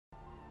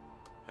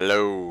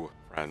Hello,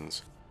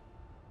 friends.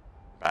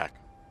 Back.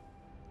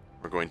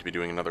 We're going to be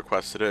doing another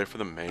quest today for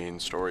the main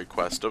story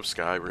quest of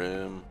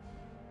Skyrim.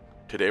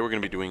 Today we're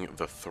going to be doing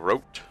the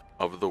Throat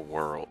of the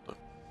World.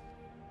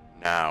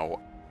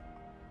 Now,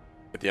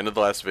 at the end of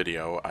the last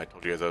video, I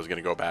told you guys I was going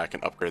to go back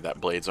and upgrade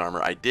that Blade's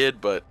armor. I did,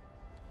 but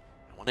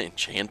I want to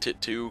enchant it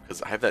too,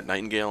 because I have that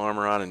Nightingale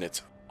armor on and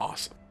it's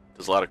awesome. It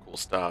does a lot of cool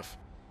stuff.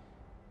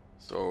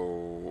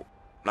 So,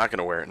 I'm not going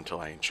to wear it until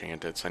I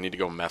enchant it, so I need to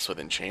go mess with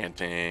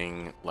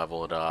enchanting,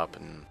 level it up,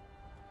 and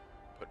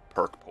put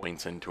perk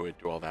points into it,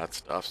 do all that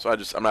stuff. So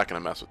I'm not going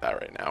to mess with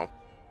that right now.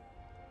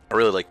 I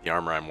really like the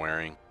armor I'm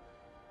wearing,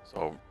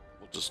 so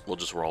we'll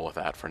just roll with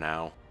that for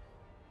now.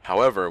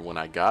 However, when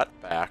I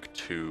got back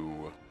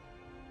to,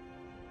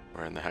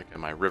 where in the heck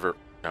am I?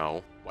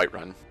 Whiterun.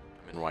 I'm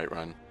in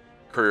Whiterun.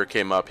 Courier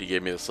came up, he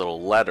gave me this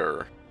little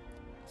letter,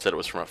 said it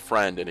was from a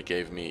friend, and it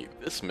gave me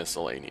this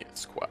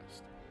miscellaneous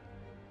quest.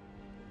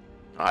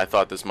 I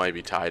thought this might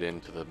be tied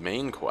into the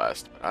main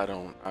quest, but I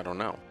don't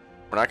know.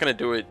 We're not going to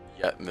do it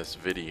yet in this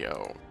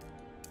video.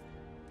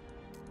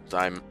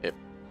 It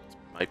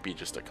might be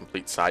just a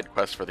complete side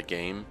quest for the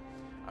game.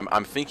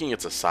 I'm thinking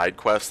it's a side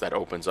quest that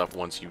opens up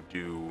once you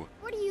do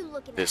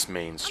this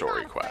main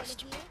story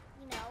quest.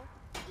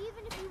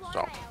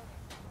 So,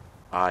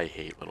 I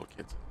hate little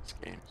kids in this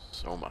game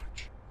so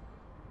much.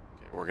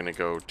 Okay, we're gonna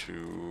go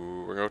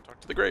talk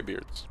to the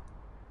Greybeards,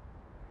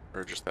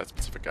 or just that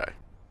specific guy.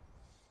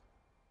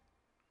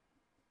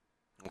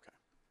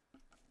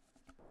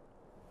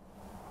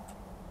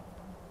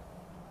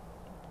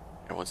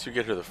 And once you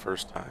get here the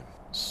first time,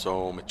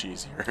 so much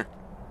easier.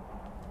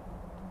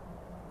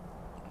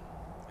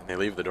 And they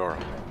leave the door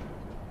open.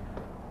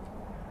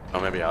 Oh,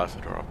 maybe I left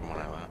the door open when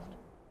I left.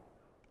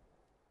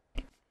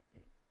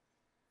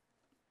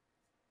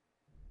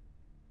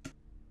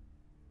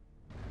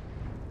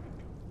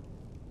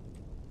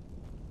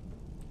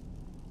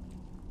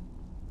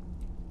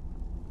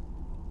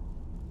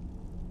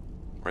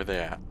 Where are they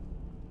at?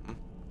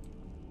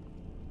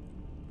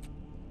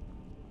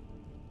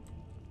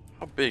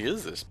 How big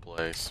is this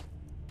place?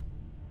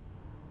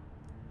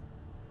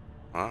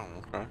 Wow,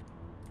 okay.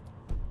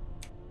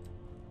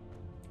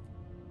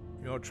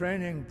 Your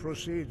training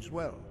proceeds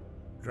well,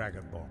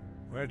 Dragonborn.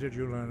 Where did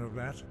you learn of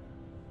that?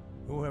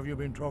 Who have you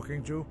been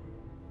talking to?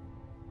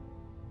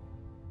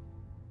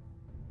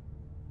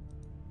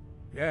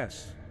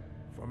 Yes,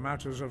 for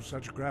matters of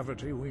such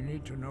gravity, we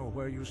need to know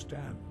where you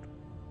stand,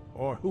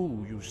 or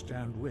who you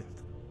stand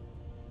with.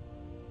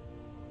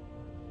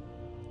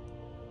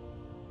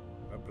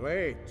 The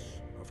Blades,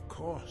 of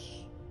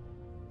course.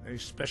 They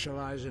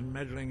specialize in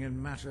meddling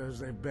in matters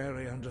they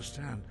barely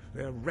understand.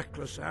 Their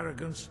reckless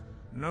arrogance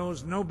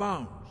knows no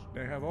bounds.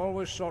 They have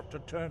always sought to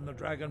turn the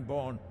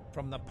Dragonborn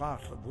from the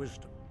path of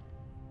wisdom.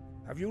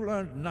 Have you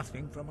learned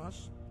nothing from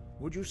us?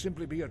 Would you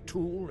simply be a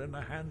tool in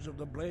the hands of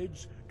the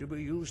Blades to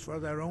be used for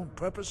their own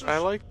purposes? I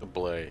like the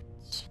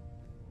Blades.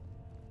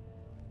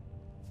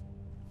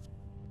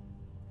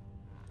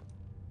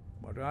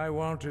 What I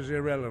want is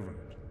irrelevant.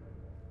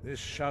 This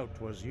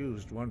shout was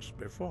used once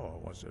before,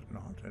 was it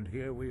not? And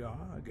here we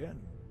are again.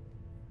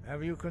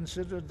 Have you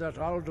considered that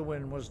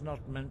Alduin was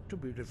not meant to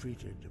be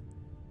defeated?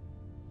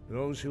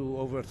 Those who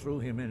overthrew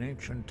him in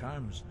ancient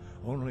times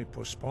only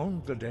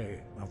postponed the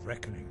day of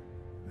reckoning.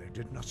 They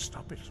did not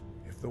stop it.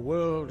 If the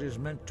world is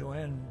meant to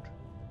end,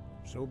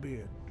 so be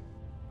it.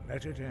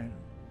 Let it end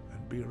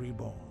and be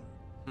reborn.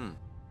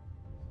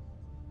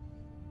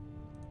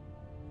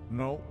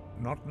 No,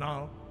 not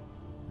now.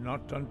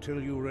 Not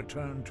until you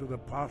return to the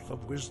path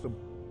of wisdom.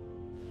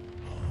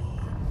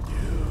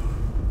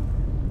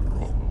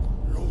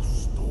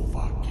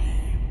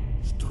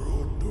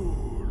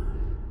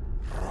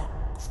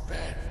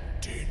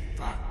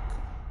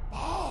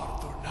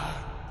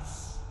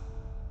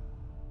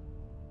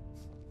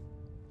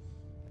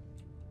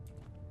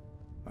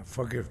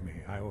 Forgive me,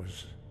 I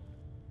was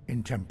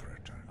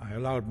intemperate. I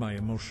allowed my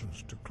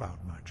emotions to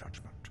cloud my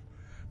judgment.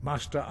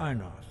 Master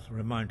Einarth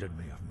reminded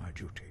me of my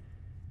duty.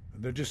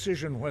 The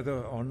decision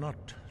whether or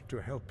not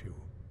to help you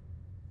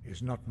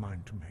is not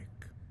mine to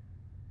make.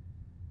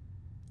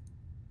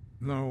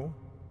 No,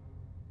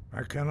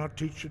 I cannot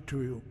teach it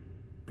to you,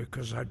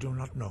 because I do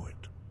not know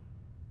it.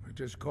 It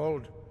is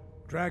called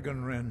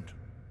Dragonrend,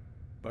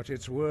 but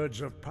its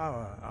words of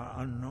power are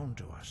unknown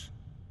to us.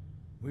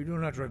 We do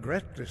not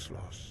regret this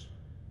loss.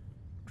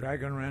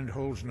 Dragonrend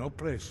holds no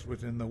place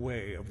within the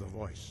way of the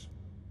voice.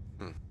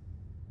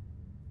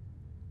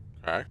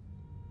 Okay.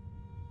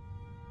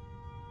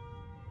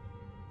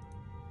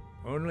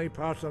 Only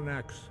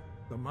Paarthurnax,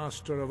 the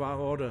master of our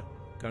order,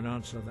 can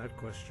answer that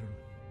question,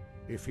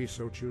 if he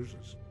so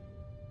chooses.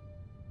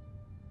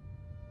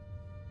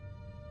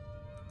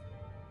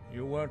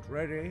 You weren't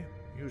ready,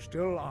 you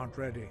still aren't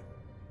ready.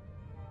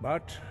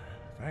 But,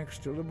 thanks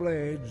to the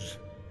Blades,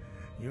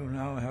 you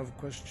now have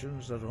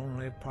questions that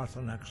only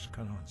Paarthurnax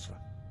can answer.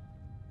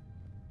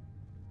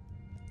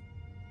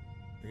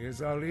 He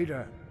is our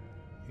leader.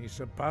 He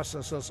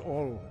surpasses us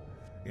all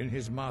in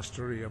his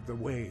mastery of the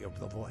way of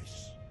the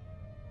voice.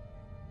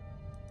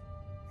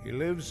 He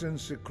lives in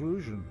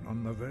seclusion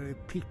on the very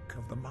peak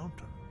of the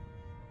mountain.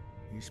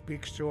 He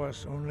speaks to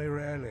us only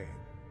rarely,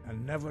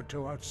 and never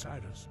to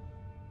outsiders.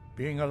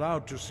 Being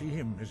allowed to see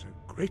him is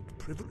a great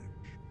privilege.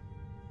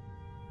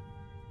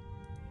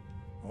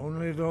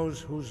 Only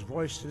those whose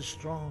voice is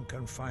strong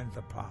can find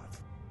the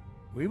path.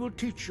 We will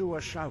teach you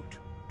a shout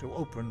to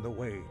open the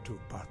way to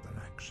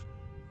Paarthurnax.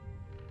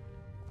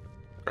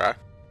 Okay.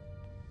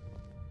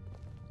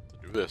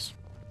 Let's do this.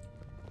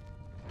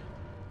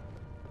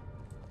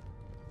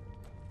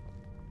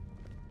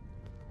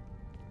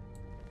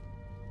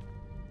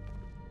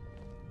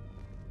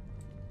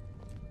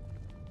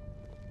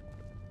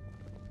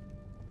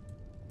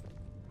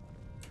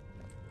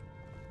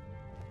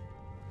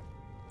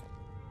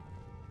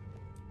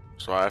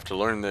 So I have to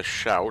learn this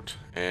shout,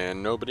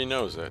 and nobody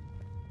knows it.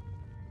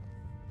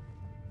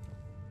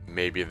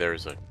 Maybe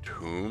there's a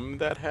tomb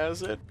that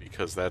has it,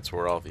 because that's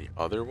where all the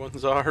other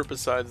ones are,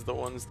 besides the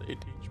ones they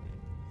teach me.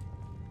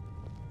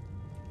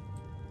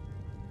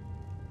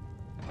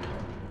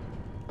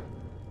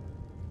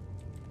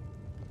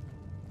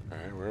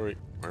 Alright,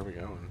 where are we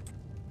going?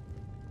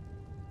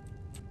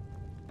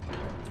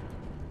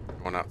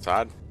 Going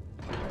outside?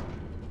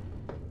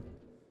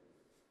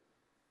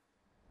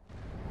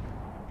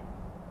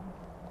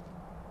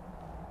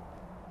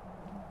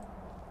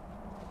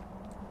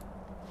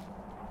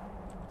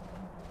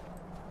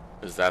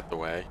 Is that the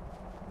way?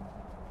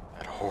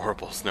 That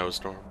horrible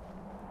snowstorm.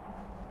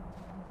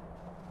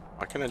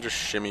 Why can't I just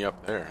shimmy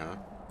up there, huh?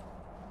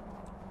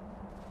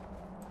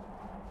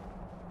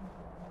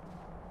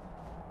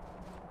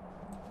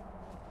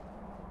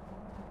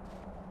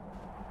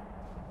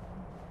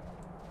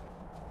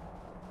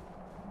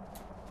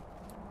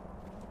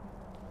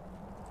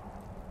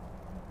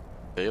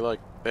 They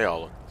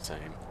all look the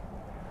same.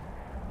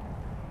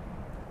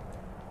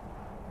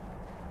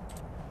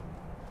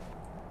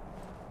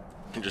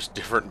 Just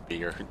different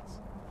beards.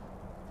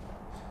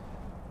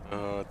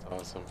 Oh, that's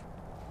awesome.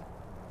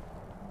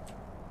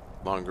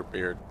 Longer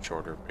beard,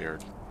 shorter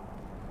beard.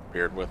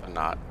 Beard with a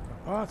knot. The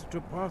path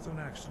to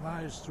Paarthurnax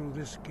lies through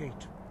this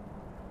gate.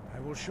 I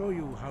will show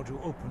you how to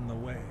open the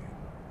way.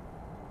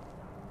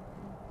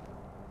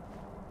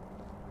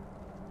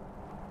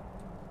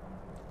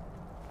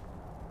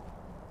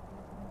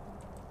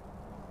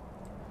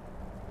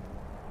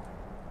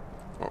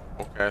 Oh,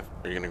 okay.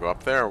 Are you gonna go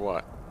up there or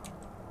what?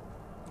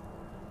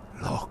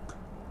 Look.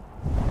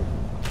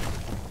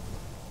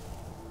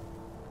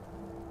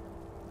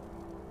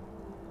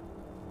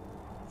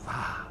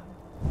 Va.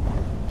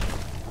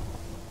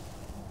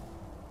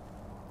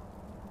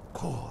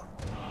 Kor.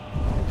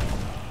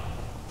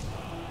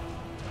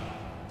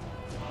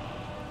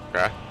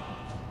 Okay.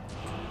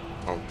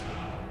 Oh.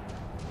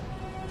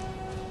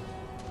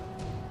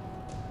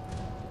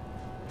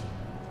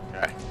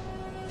 Okay.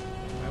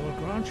 I will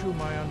grant you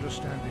my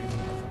understanding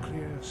of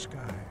clear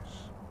skies.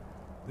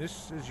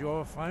 This is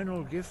your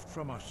final gift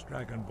from us,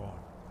 Dragonborn.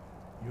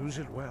 Use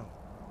it well.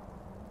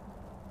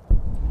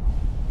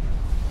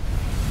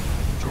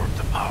 Toward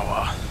the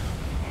power.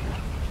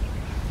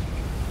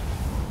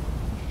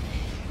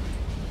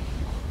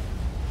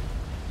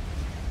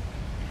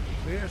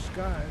 Clear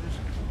skies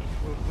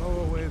will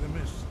blow away the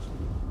mist.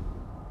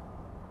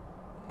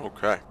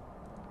 Okay.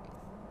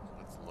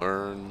 Let's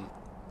learn.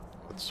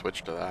 Let's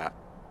switch to that.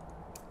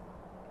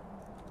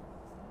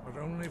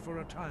 But only for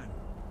a time.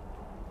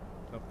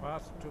 The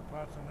path to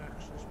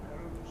Paarthurnax is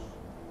perilous.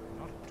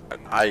 Not to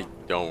be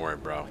Don't worry,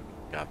 bro.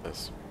 Got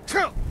this.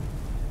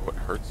 What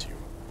hurts you?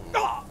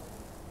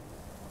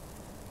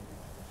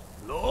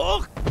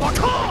 Look!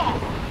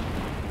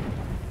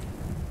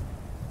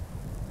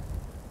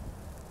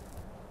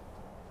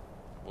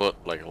 Will it,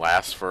 like,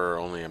 last for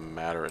only a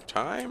matter of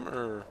time,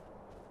 or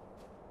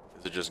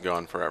is it just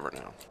gone forever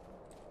now?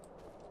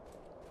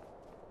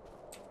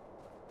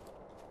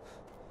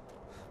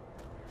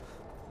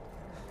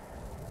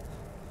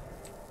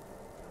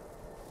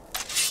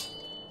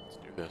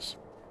 This.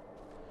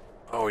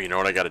 Oh, you know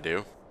what I gotta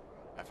do?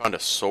 I found a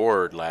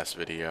sword last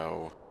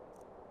video,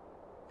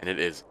 and it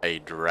is a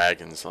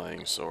dragon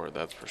slaying sword,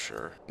 that's for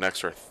sure. An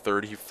extra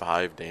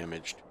 35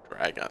 damage to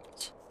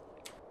dragons.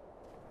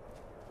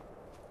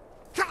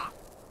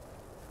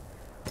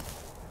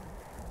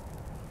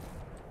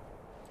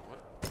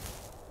 What?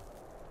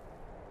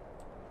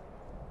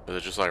 Is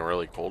it just like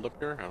really cold up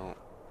here? I don't.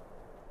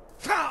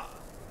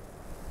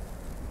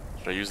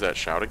 Should I use that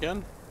shout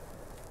again?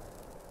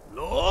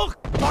 Look!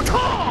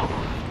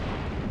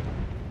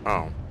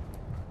 Oh.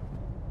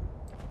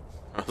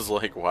 I was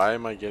like, why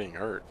am I getting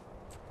hurt?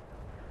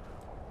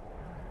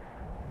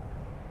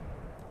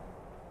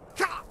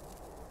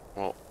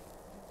 Well.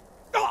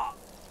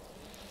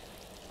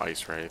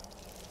 Ice Wraith.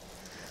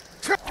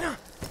 I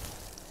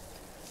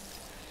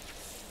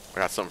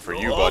got something for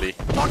you, buddy.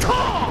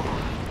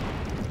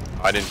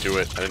 I didn't do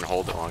it. I didn't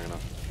hold it long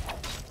enough.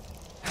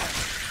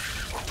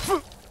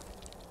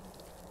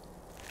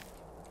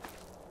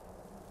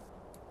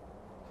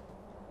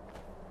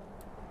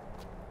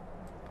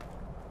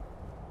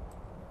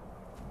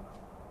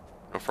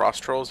 No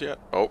frost trolls yet?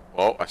 Oh,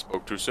 I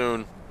spoke too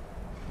soon.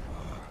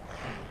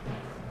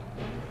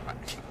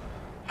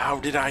 How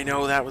did I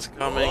know that was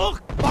coming?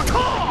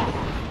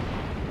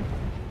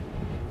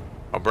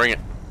 I'll bring it.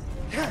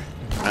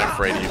 I'm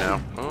afraid of you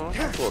now. Oh,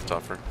 it's a little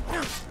tougher.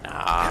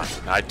 Nah,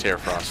 I'd tear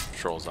Frost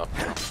trolls up.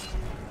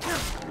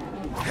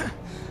 Give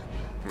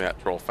me that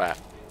troll fat.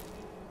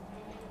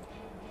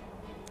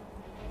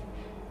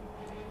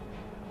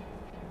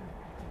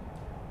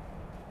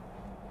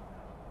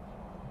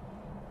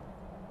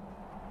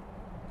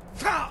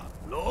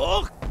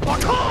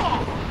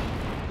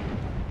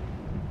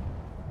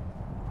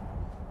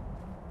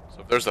 So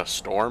if there's a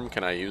storm,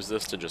 can I use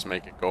this to just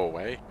make it go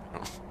away?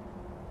 No.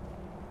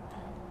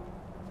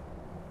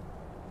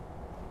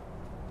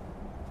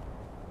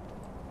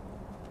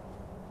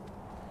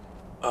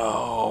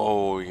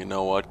 Oh, you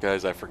know what,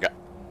 guys? I forgot.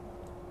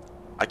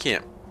 I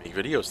can't make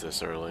videos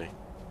this early.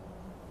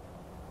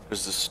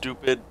 Because the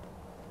stupid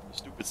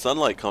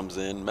sunlight comes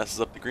in, messes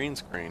up the green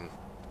screen.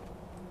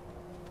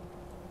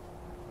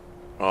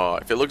 Oh,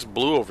 if it looks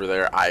blue over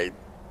there,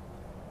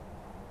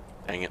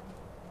 dang it.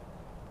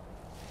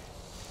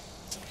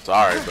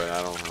 Sorry, but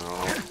I don't know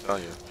what to tell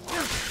you.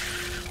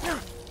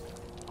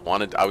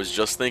 I was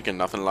just thinking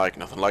nothing like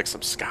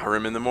some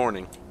Skyrim in the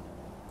morning.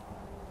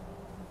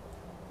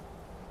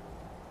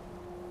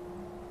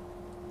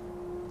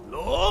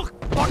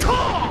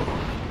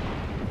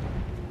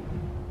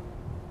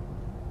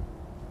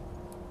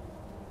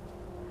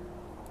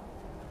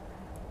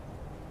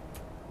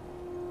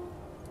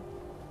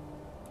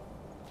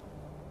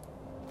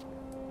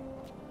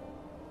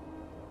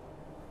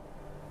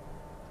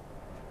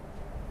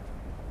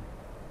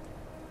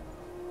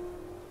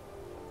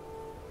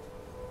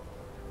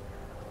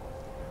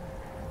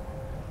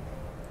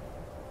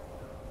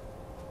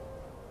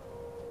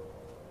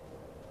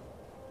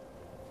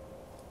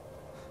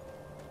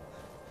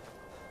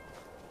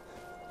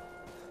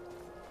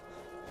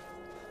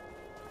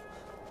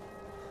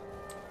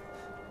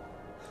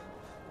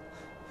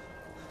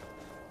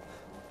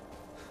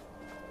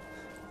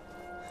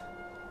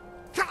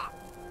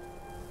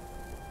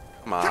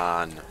 Come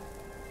on.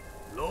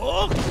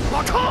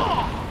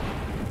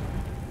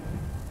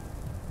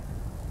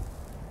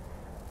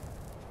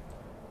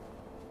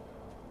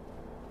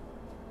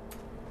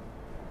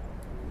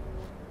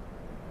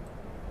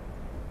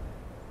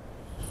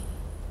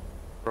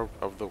 Throat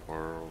of the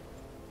world.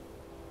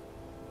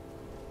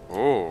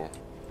 Oh.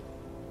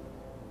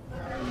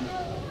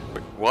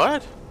 Wait,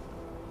 what?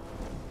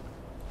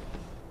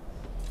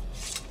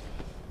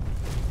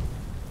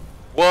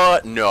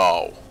 What?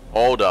 No.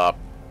 Hold up.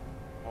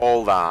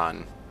 Hold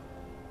on.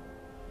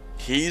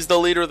 He's the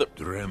leader of the...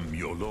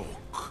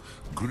 Dremyolok,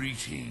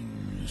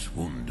 greetings,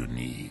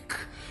 Wunderneek.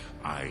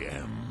 I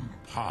am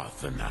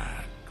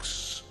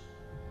Parthenax.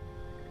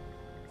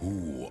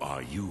 Who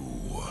are you?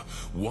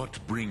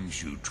 What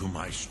brings you to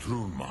my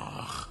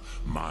Strunmach,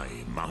 my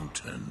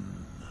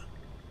mountain?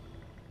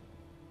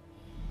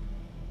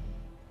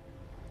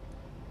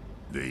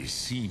 They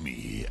see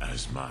me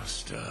as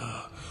master,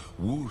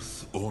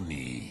 Wuth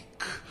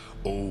Onik,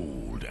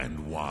 old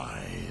and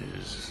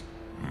wise.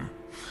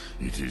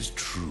 It is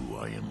true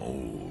I am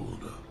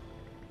old.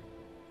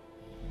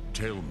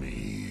 Tell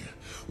me,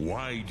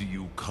 why do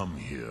you come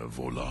here,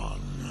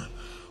 Volan?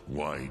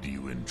 Why do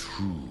you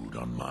intrude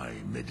on my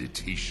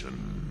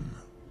meditation?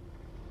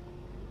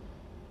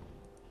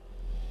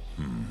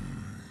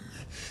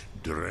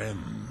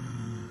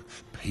 Drem,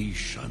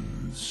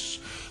 patience.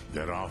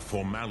 There are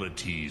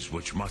formalities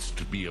which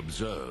must be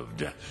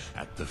observed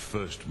at the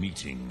first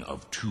meeting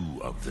of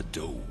two of the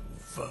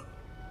Dove.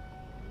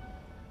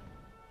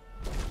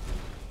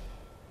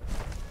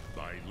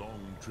 By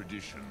long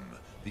tradition,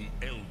 the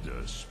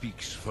Elder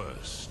speaks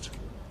first.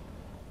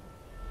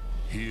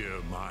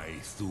 Hear my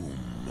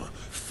Thum.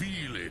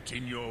 Feel it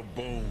in your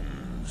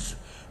bones.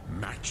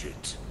 Match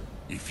it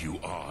if you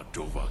are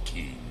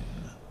Dovahkiin.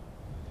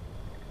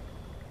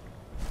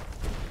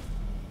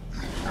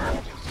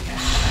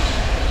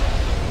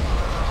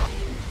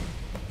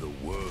 The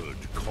word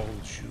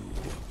calls you.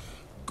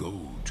 Go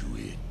to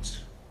it.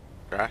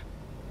 Okay.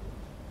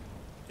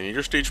 Can you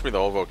just teach me the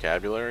whole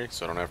vocabulary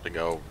so I don't have to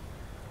go,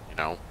 you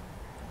know,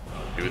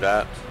 do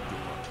that?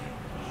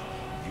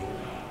 You'll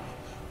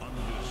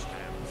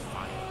understand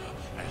fire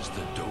as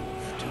the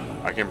Dove do.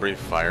 I can breathe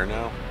fire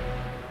now?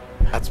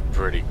 That's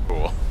pretty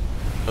cool.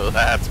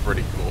 That's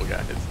pretty cool,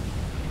 guys.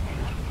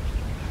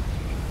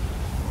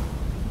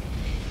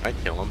 Can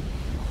I kill him?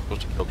 I'm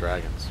supposed to kill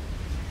dragons.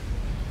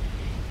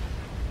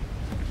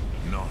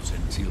 Not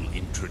until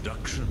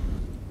introduction.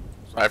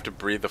 So I have to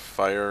breathe the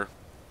fire.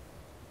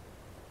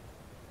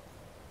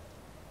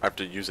 I have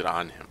to use it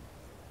on him.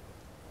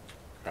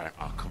 Okay.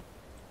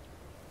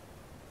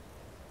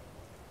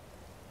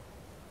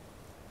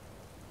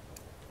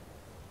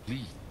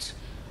 Complete.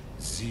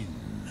 Zin.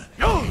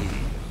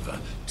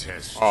 Cave.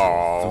 Test.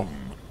 Oh.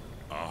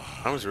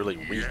 That was really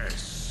weak.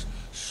 Yes.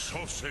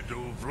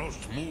 Sosedo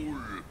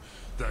Vrostmul.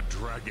 The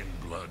dragon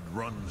blood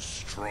runs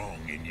strong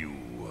in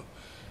you.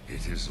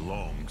 It is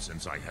long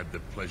since I had the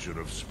pleasure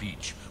of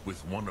speech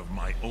with one of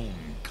my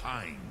own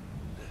kind.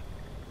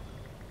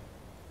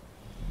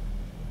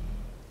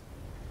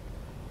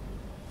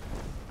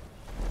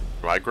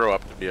 Do I grow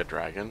up to be a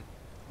dragon?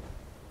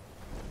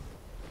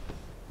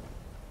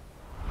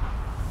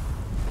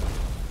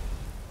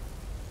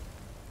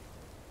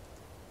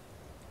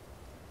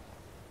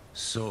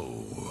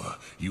 So,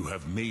 you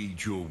have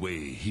made your way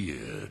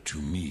here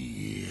to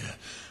me.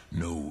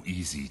 No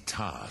easy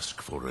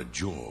task for a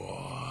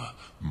jaw,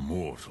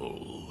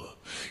 mortal.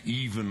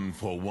 Even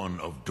for one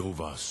of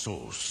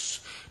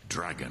Dovasos,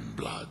 dragon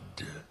blood.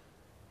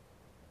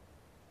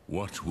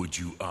 What would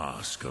you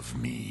ask of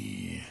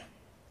me?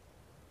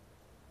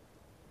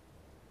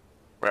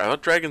 Wait, I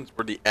thought dragons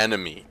were the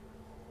enemy.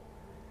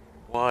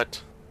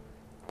 What?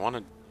 I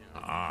wanna...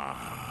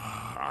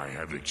 I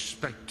have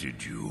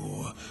expected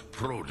you,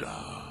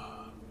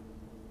 Proda.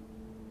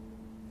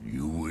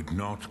 You would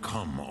not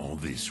come all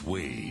this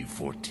way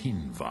for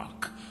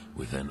Tinvak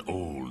with an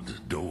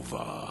old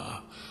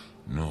Dova.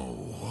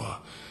 No,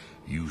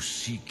 you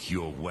seek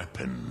your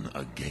weapon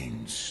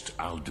against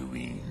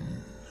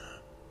Alduin.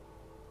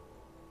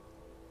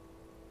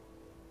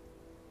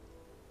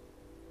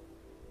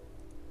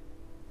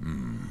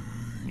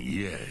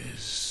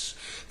 Yes,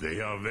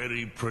 they are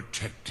very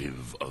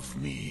protective of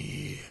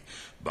me,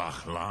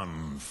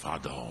 Bahlan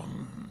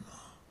Fadon.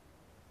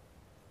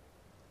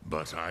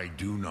 But I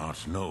do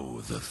not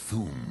know the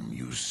Thum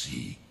you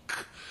seek.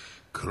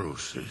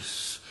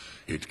 Croesus,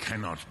 it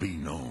cannot be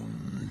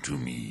known to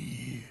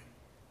me.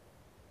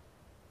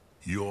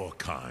 Your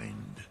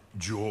kind,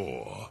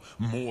 Jor,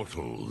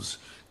 mortals,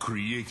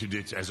 created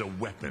it as a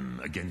weapon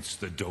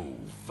against the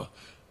Dove,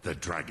 the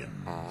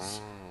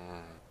dragons.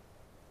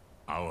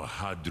 Our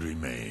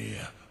Hadrime,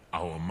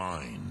 our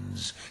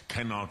minds,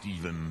 cannot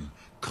even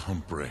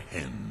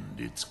comprehend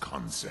its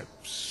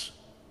concepts.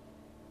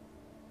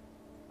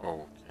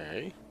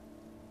 Okay.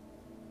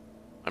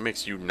 That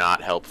makes you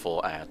not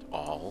helpful at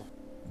all.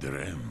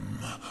 Drem,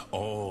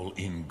 all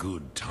in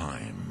good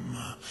time.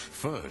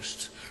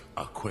 First,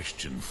 a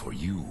question for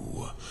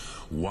you.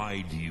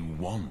 Why do you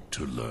want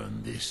to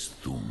learn this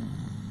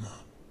Thum?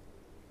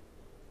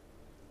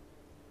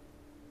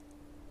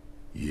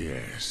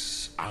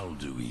 Yes,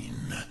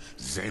 Alduin,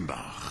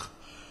 Zemach,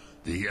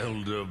 the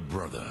elder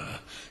brother,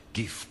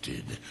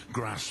 gifted,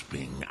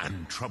 grasping,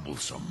 and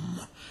troublesome,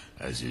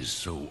 as is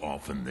so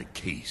often the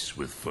case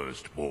with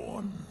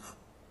firstborn.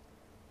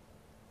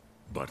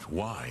 But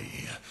why?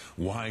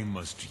 Why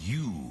must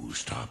you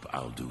stop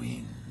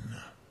Alduin?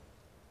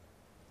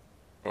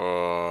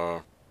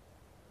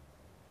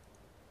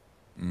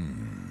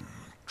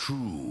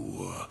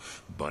 True,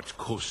 but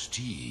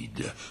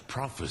Kostid,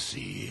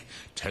 prophecy,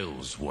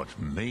 tells what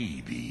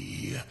may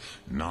be,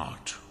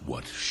 not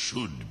what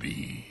should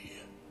be.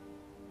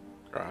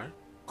 Right.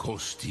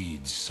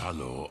 Kostid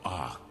Salo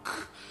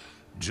Ak.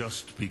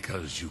 Just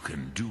because you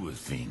can do a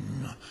thing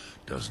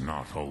does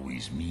not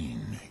always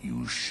mean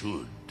you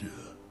should.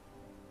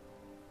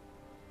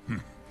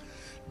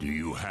 Do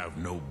you have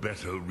no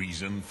better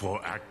reason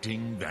for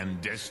acting than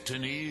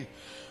destiny?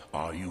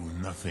 Are you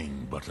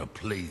nothing but a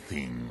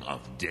plaything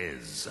of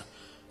Dez,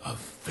 of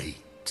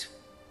fate?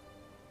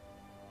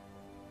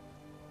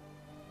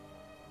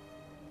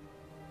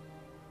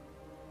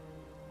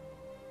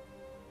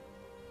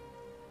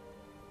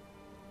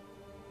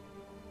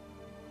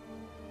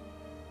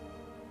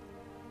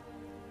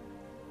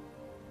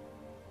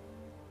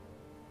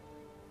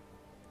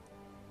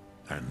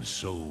 And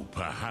so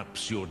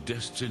perhaps your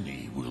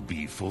destiny will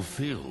be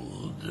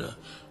fulfilled.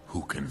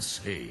 Who can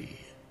say?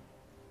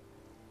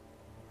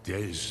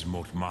 Des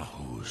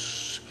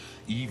Motmahus,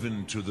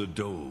 even to the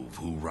Dove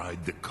who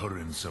ride the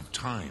currents of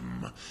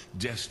time,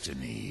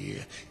 destiny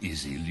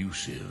is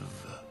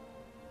elusive.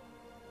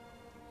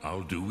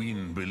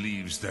 Alduin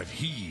believes that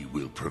he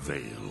will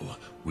prevail,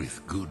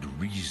 with good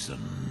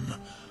reason.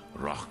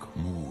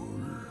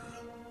 Rakmul.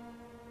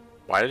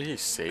 Why did he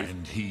save?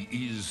 And he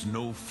is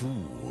no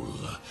fool,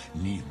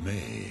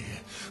 Nime.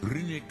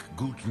 Rinnik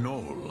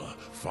Gutnol,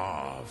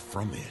 far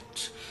from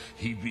it.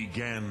 He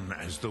began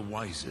as the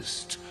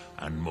wisest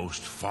and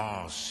most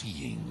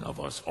far-seeing of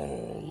us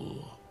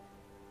all.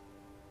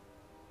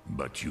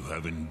 But you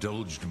have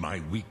indulged my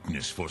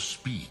weakness for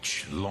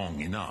speech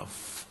long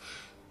enough.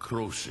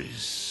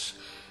 Croesus,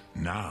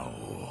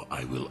 now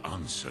I will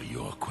answer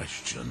your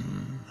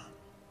question.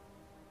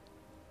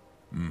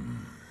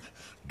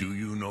 Do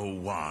you know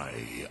why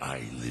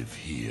I live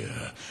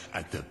here,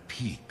 at the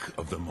peak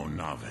of the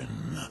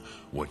Monaven,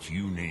 what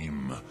you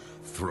name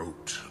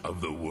Throat of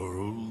the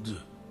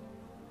World?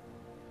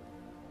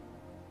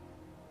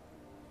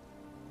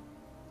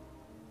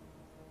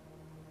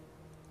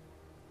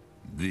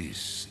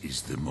 This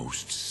is the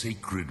most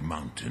sacred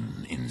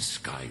mountain in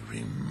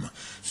Skyrim,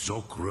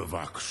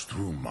 Zokravak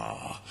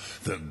Struma,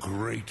 the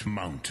great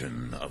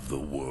mountain of the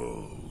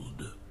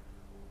world.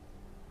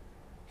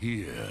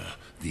 Here,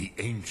 the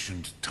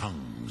ancient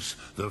tongues,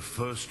 the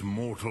first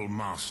mortal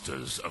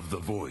masters of the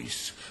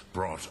voice,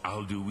 brought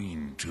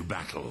Alduin to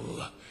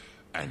battle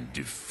and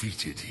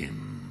defeated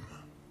him.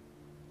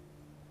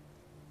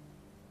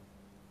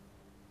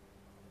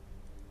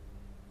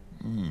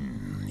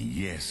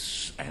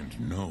 yes and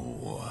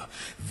no.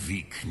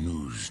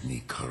 Viknus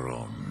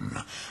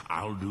Nikron.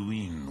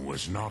 Alduin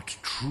was not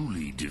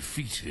truly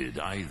defeated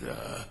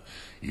either.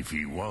 If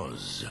he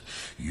was,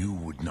 you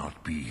would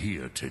not be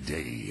here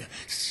today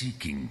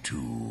seeking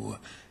to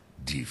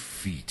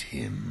defeat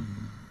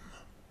him.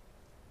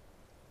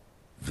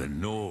 The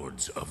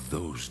Nords of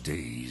those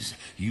days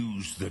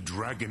used the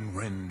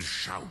Dragonrend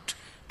shout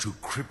to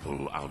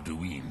cripple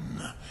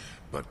Alduin,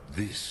 but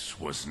this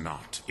was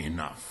not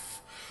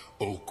enough.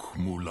 Ok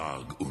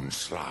Mulag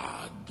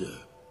Unslad.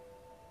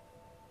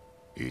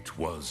 It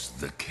was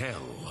the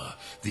Kell,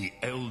 the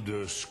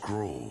Elder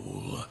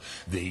Scroll.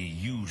 They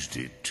used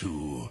it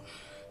to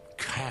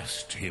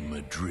cast him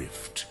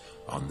adrift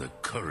on the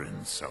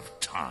currents of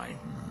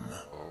time.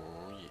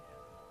 Oh,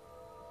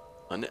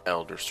 yeah. An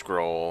Elder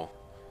Scroll.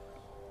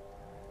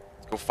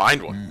 Let's go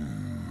find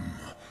one.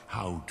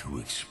 How to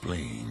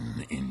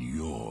explain in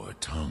your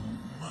tongue?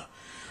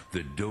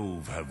 The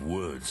Dove have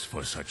words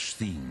for such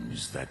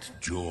things that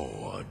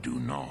Jor do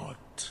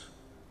not.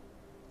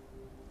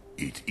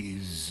 It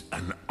is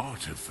an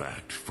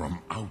artifact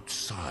from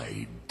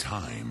outside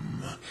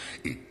time.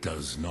 It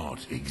does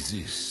not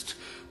exist,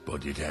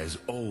 but it has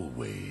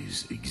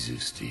always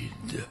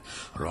existed.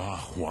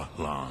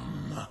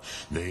 Rahwalan.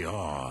 They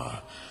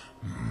are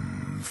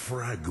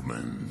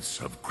fragments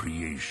of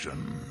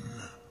creation.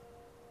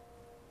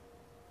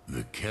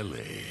 The Kele,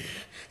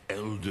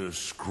 Elder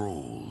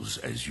Scrolls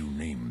as you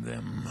name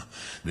them,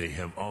 they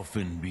have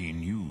often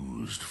been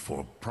used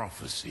for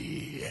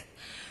prophecy.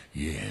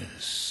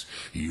 Yes,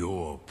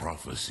 your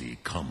prophecy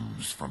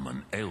comes from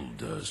an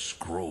Elder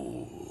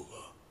Scroll.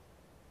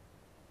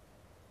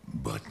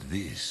 But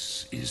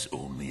this is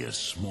only a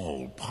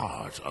small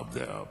part of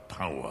their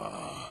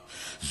power.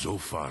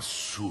 Zofa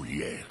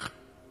Suyek.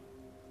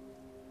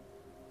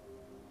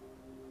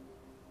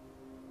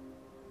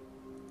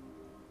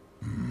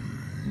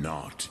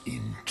 Not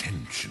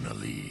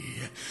intentionally.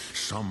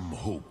 Some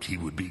hoped he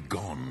would be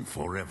gone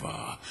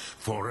forever,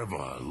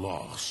 forever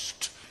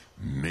lost.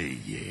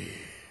 Meye.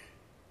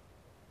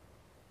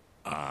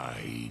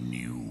 I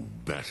knew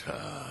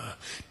better.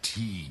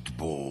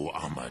 Tidbo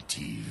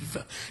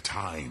Amativ.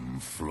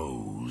 Time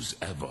flows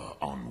ever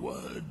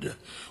onward.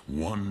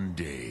 One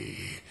day,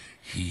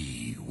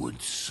 he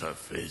would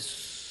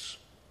surface.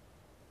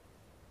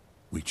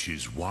 Which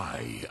is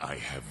why I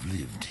have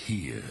lived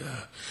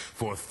here.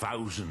 For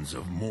thousands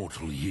of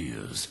mortal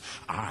years,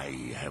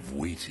 I have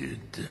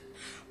waited.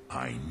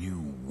 I knew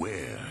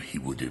where he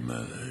would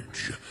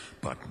emerge,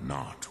 but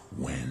not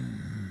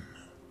when.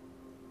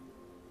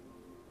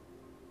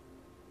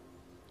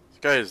 This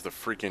guy is the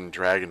freaking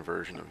dragon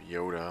version of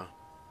Yoda.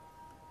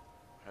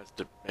 Has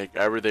to make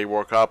everything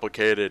more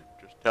complicated.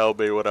 Just tell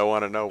me what I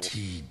want to know.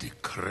 Tid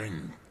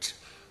Krent.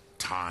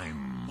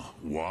 Time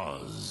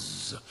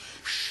was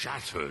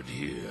shattered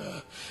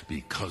here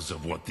because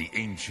of what the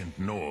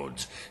ancient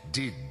Nords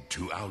did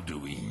to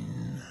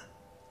Alduin.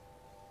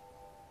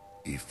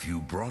 If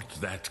you brought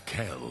that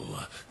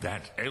Kell,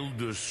 that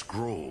Elder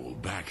Scroll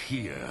back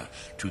here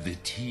to the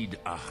Tid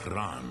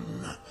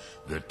Ahran,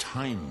 the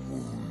Time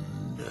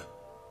Wound,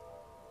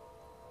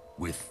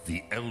 with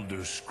the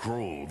Elder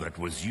Scroll that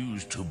was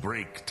used to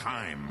break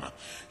time,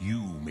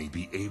 you may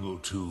be able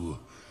to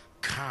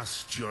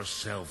cast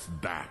yourself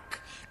back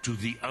to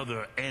the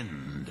other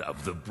end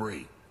of the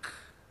break.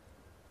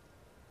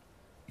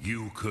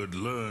 You could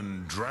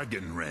learn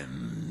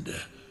Dragonrend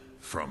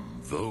from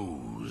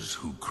those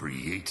who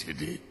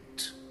created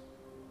it.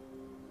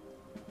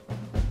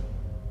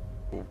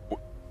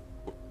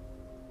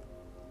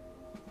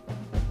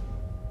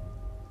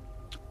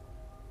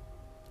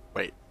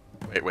 Wait.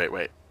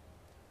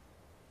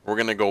 We're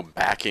gonna go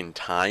back in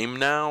time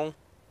now?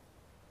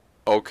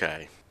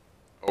 Okay.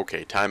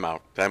 Okay, time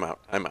out.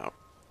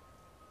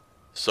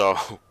 So,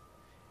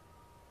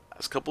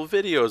 last couple of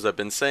videos I've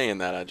been saying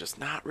that I just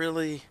not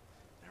really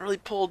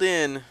pulled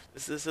in.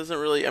 This isn't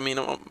really, I mean,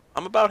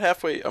 I'm about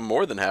halfway, I'm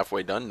more than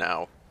halfway done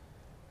now.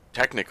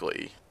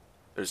 Technically.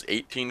 There's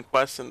 18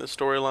 quests in this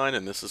storyline,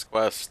 and this is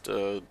quest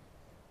 10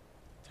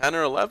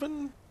 or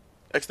 11?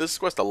 Actually, this is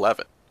quest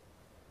 11.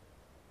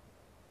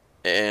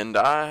 And,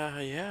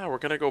 yeah, we're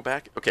gonna go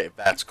back. Okay,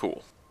 that's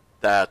cool.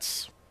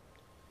 That's...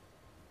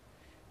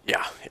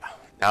 Yeah.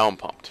 Now I'm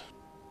pumped.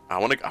 I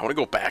want to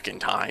go back in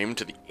time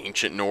to the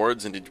ancient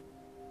Nords and to...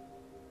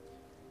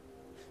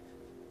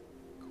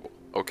 Cool.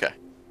 Okay.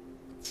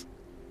 Let's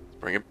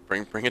bring it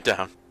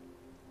down.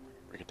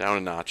 Bring it down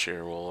a notch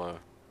here. We'll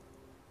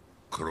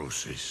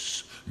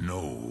Croesus,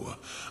 no.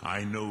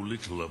 I know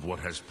little of what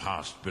has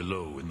passed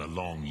below in the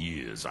long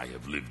years I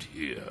have lived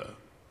here.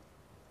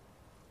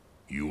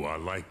 You are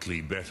likely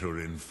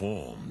better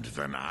informed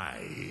than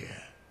I.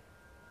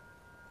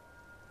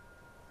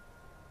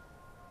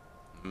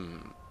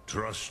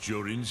 Trust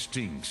your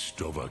instincts,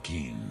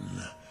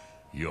 Dovahkiin.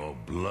 Your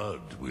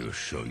blood will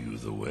show you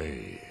the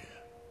way.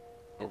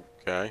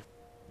 Okay.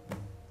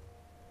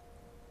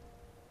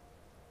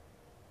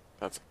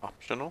 That's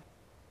optional.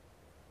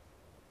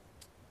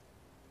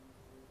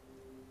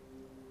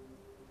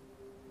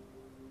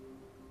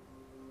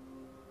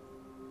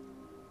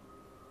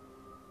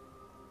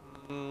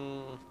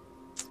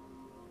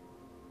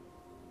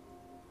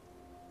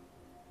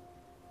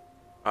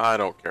 I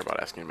don't care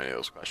about asking him any of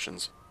those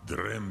questions.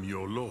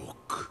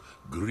 Dremyolok,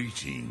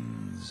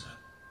 greetings.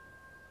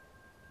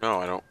 No,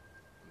 I don't.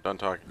 I'm done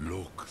talking.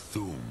 Lok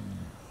Thum.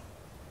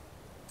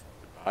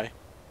 Goodbye.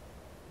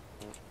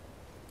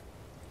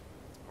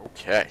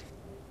 Okay.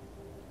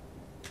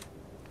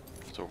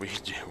 So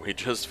we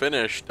just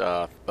finished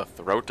the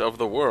Throat of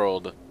the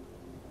World.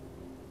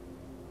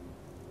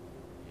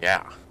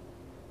 Yeah.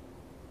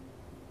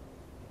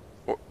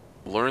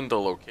 Learn the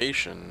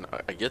location.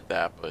 I get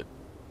that, but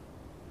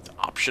it's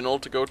optional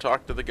to go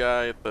talk to the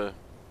guy at the...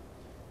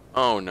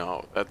 Oh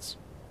no, that's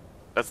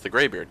the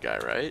Greybeard guy,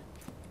 right?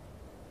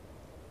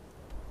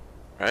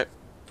 Right?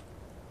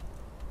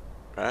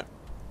 Right?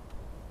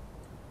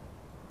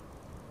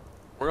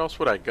 Where else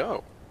would I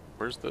go?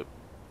 Where's the...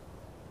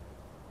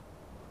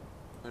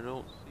 I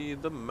don't see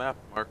the map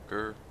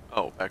marker.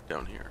 Oh, back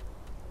down here.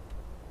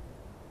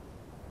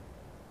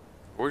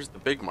 Where's the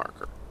big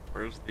marker?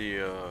 Where's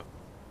the,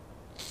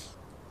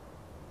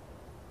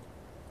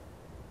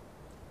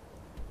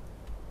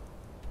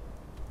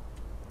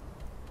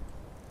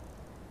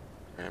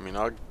 I mean,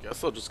 I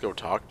guess I'll just go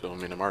talk to him.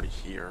 I mean, I'm already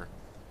here.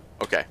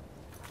 Okay.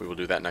 We will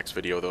do that next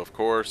video, though, of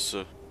course.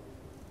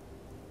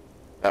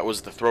 That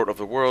was the Throat of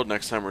the World.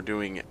 Next time we're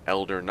doing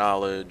Elder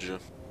Knowledge.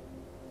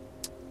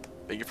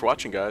 Thank you for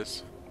watching,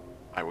 guys.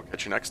 I will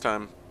catch you next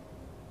time.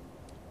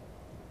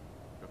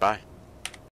 Goodbye.